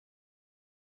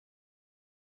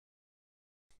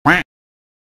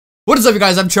What is up, you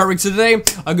guys? I'm Charmx, and today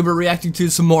I'm gonna be reacting to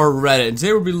some more Reddit. And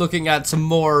today we'll be looking at some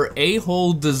more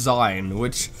a-hole design,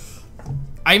 which,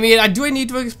 I mean, do I need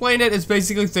to explain it? It's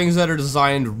basically things that are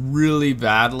designed really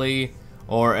badly,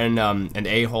 or in an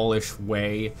a-hole-ish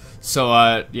way.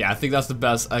 So, yeah, I think that's the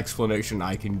best explanation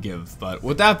I can give. But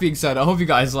with that being said, I hope you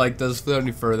guys like this. Without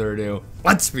any further ado,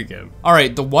 let's begin.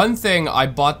 Alright, the one thing I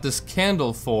bought this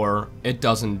candle for, it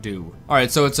doesn't do.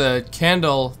 Alright, so it's a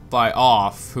candle by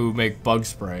Off, who make bug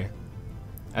spray.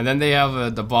 And then they have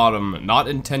at the bottom, not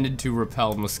intended to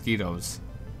repel mosquitoes.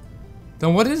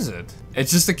 Then what is it?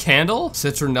 It's just a candle?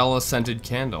 Citronella scented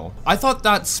candle. I thought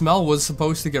that smell was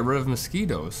supposed to get rid of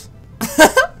mosquitoes.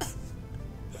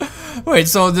 Wait,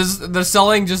 so they're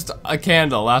selling just a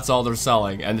candle, that's all they're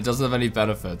selling, and it doesn't have any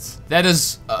benefits. That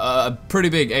is a pretty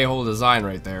big a-hole design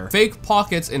right there. Fake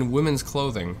pockets in women's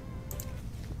clothing.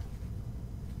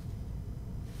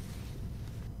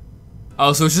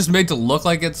 Oh, so it's just made to look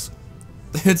like it's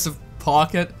a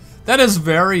pocket? That is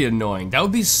very annoying. That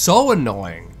would be so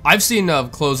annoying. I've seen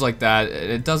clothes like that.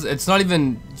 It's not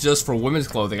even just for women's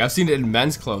clothing. I've seen it in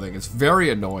men's clothing. It's very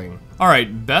annoying. All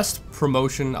right, best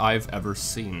promotion I've ever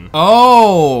seen.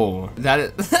 Oh, that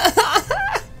is.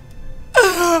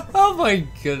 Oh my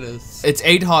goodness. It's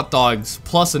 8 hot dogs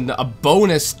plus a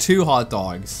bonus 2 hot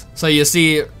dogs. So you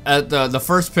see at the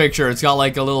first picture, it's got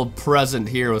like a little present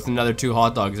here with another 2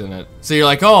 hot dogs in it. So you're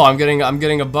like, oh, I'm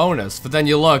getting a bonus. But then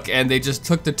you look and they just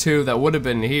took the 2 that would have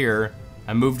been here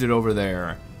and moved it over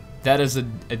there. That is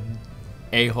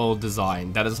a-hole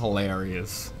design. That is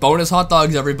hilarious. Bonus hot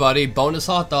dogs, everybody. Bonus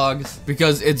hot dogs.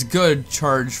 Because it's good,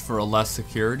 charge for less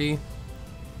security.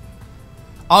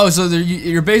 Oh, so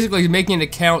you're basically making an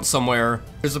account somewhere.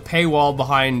 There's a paywall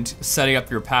behind setting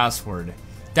up your password.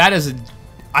 That is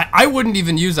I wouldn't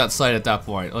even use that site at that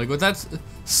point. Like, that's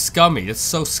scummy. It's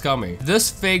so scummy. This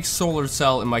fake solar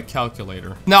cell in my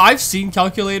calculator. Now, I've seen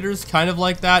calculators kind of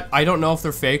like that. I don't know if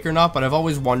they're fake or not, but I've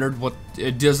always wondered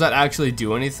does that actually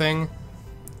do anything?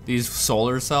 These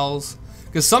solar cells?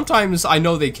 Because sometimes I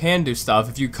know they can do stuff.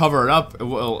 If you cover it up,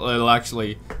 it'll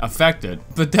actually affect it.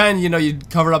 But then, you know, you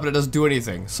cover it up and it doesn't do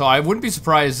anything. So I wouldn't be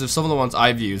surprised if some of the ones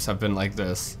I've used have been like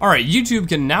this. Alright, YouTube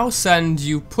can now send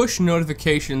you push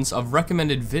notifications of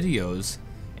recommended videos.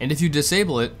 And if you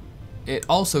disable it, it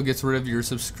also gets rid of your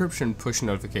subscription push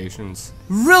notifications.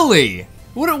 Really?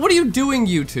 What are you doing,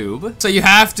 YouTube? So you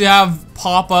have to have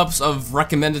pop-ups of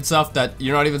recommended stuff that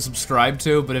you're not even subscribed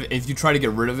to, but if you try to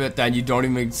get rid of it, then you don't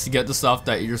even get the stuff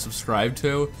that you're subscribed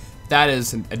to. That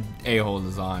is an a-hole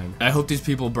design. I hope these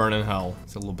people burn in hell.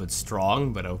 It's a little bit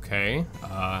strong, but okay.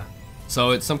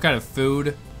 So it's some kind of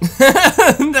food.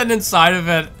 And then inside of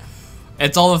it,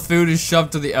 it's all the food is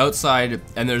shoved to the outside,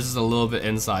 and there's just a little bit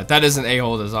inside. That is an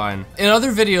a-hole design. In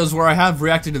other videos where I have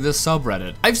reacted to this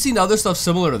subreddit, I've seen other stuff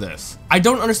similar to this. I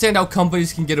don't understand how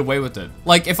companies can get away with it.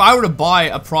 Like, if I were to buy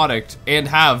a product and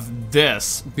have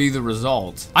this be the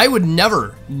result, I would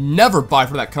never buy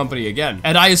from that company again.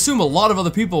 And I assume a lot of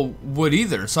other people would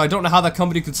either, so I don't know how that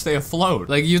company could stay afloat.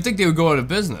 Like, you'd think they would go out of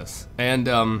business. And,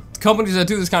 companies that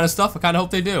do this kind of stuff, I kind of hope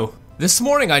they do. This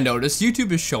morning I noticed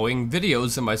YouTube is showing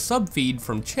videos in my sub feed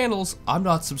from channels I'm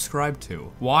not subscribed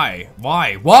to. Why?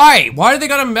 Why? Why? Why are they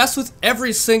gonna mess with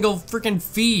every single freaking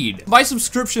feed? My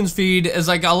subscriptions feed is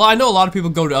like, I know a lot of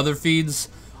people go to other feeds.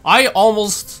 I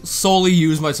almost solely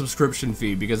use my subscription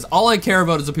feed because all I care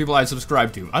about is the people I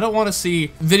subscribe to. I don't want to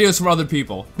see videos from other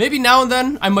people. Maybe now and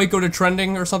then I might go to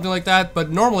trending or something like that, but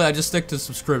normally I just stick to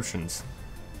subscriptions.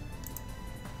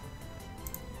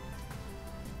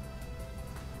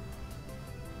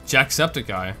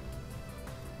 Jacksepticeye.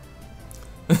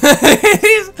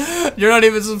 You're not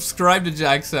even subscribed to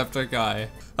Jacksepticeye.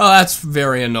 Oh, that's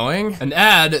very annoying. An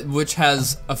ad which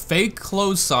has a fake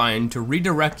close sign to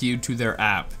redirect you to their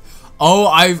app. Oh,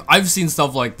 I've seen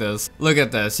stuff like this. Look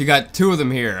at this. You got 2 of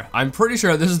them here. I'm pretty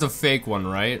sure this is the fake one,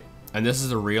 right? And this is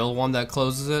the real one that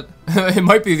closes it? It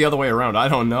might be the other way around, I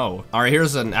don't know. Alright,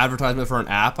 here's an advertisement for an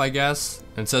app, I guess.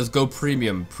 And it says, go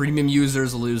premium. Premium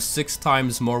users lose 6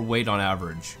 times more weight on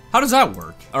average. How does that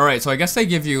work? Alright, so I guess they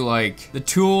give you, like, the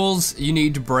tools you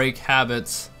need to break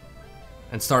habits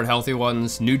and start healthy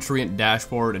ones, nutrient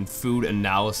dashboard, and food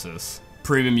analysis.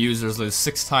 Premium users lose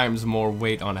 6 times more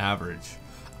weight on average.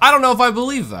 I don't know if I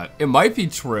believe that. It might be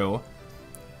true.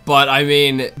 But, I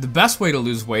mean, the best way to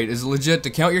lose weight is legit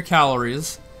to count your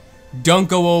calories. Don't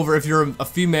go over, if you're a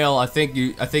female, I think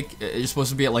you're supposed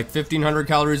to be at like 1,500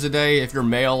 calories a day. If you're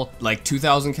male, like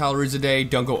 2,000 calories a day.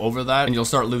 Don't go over that and you'll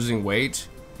start losing weight.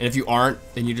 And if you aren't,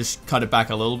 then you just cut it back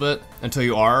a little bit until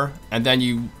you are. And then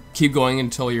you keep going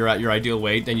until you're at your ideal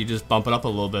weight. Then you just bump it up a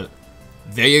little bit.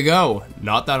 There you go.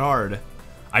 Not that hard.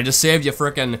 I just saved you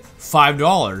frickin'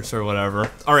 $5 or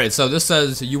whatever. Alright, so this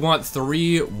says you want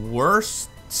 3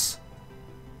 worsts?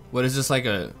 What is this, like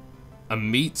a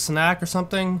meat snack or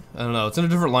something? I don't know, it's in a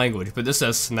different language, but this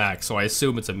says snack, so I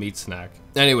assume it's a meat snack.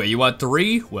 Anyway, you want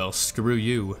 3? Well, screw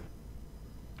you.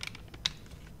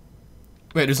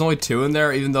 Wait, there's only 2 in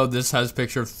there, even though this has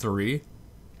picture of 3?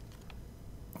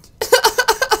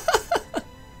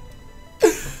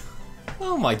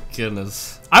 Oh my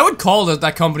goodness. I would call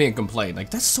that company and complain. Like,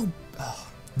 that's so... Ugh.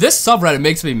 This subreddit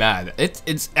makes me mad.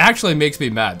 It actually makes me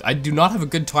mad. I do not have a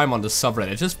good time on this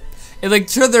subreddit. Sure,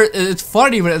 it's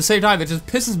funny, but at the same time, it just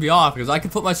pisses me off because I can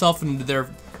put myself into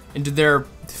their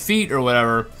feet or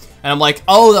whatever, and I'm like,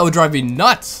 oh, that would drive me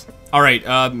nuts. All right,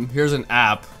 here's an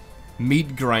app,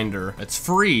 Meat Grinder. It's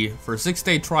free for a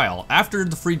 6-day trial. After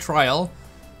the free trial,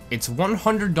 it's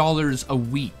 $100 a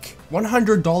week.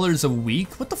 $100 a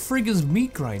week? What the frig is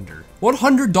Meat Grinder?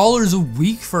 $100 a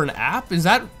week for an app? Is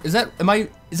that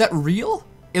real?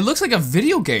 It looks like a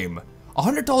video game.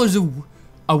 $100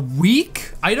 a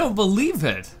week? I don't believe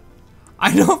it.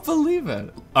 I don't believe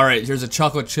it. All right, here's a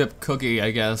chocolate chip cookie,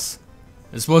 I guess.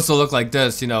 It's supposed to look like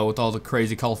this, you know, with all the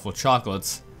crazy colorful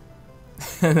chocolates.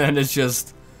 And then it's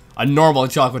just a normal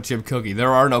chocolate chip cookie.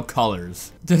 There are no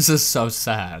colors. This is so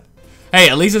sad. Hey,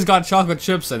 at least it's got chocolate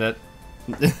chips in it.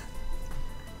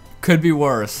 Could be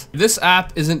worse. This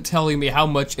app isn't telling me how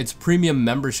much its premium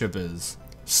membership is.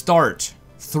 Start.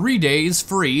 3 days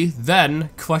free,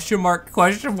 then question mark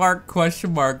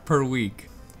per week.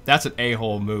 That's an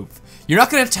a-hole move. You're not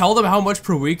gonna tell them how much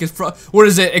per week is what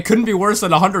is it? It couldn't be worse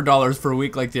than $100 per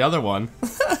week like the other one.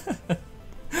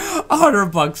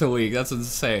 $100 a week, that's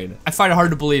insane. I find it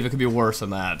hard to believe it could be worse than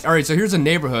that. All right, so here's a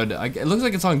neighborhood. It looks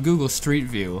like it's on Google Street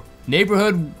View.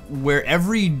 Neighborhood where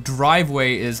every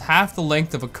driveway is half the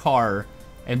length of a car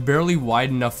and barely wide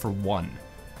enough for one.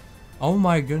 Oh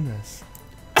my goodness.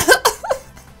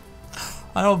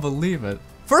 I don't believe it.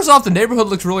 First off, the neighborhood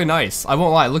looks really nice. I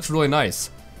won't lie, it looks really nice.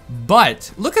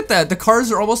 But, look at that, the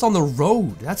cars are almost on the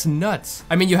road. That's nuts.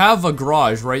 I mean, you have a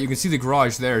garage, right? You can see the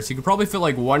garage there, so you could probably fit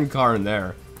like 1 car in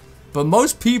there. But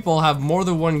most people have more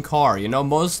than 1 car, you know?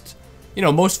 Most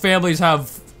families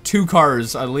have 2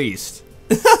 cars at least.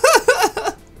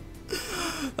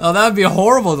 Oh, that'd be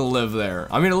horrible to live there.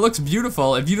 I mean, it looks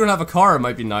beautiful. If you don't have a car, it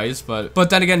might be nice, but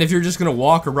then again, if you're just gonna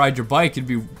walk or ride your bike, you'd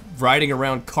be riding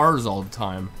around cars all the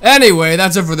time. Anyway,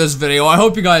 that's it for this video. I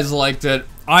hope you guys liked it.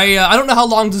 I don't know how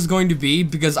long this is going to be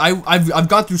because I've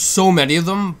gone through so many of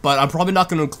them, but I'm probably not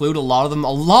going to include a lot of them.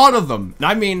 A lot of them.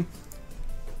 I mean,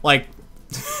 like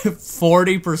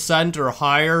 40% or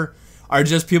higher are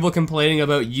just people complaining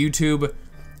about YouTube,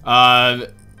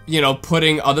 you know,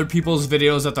 putting other people's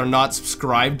videos that they're not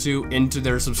subscribed to into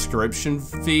their subscription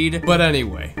feed. But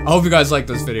anyway, I hope you guys liked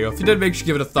this video. If you did, make sure you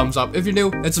give it a thumbs up. If you're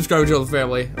new, and subscribe to the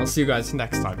family. I'll see you guys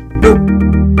next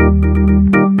time.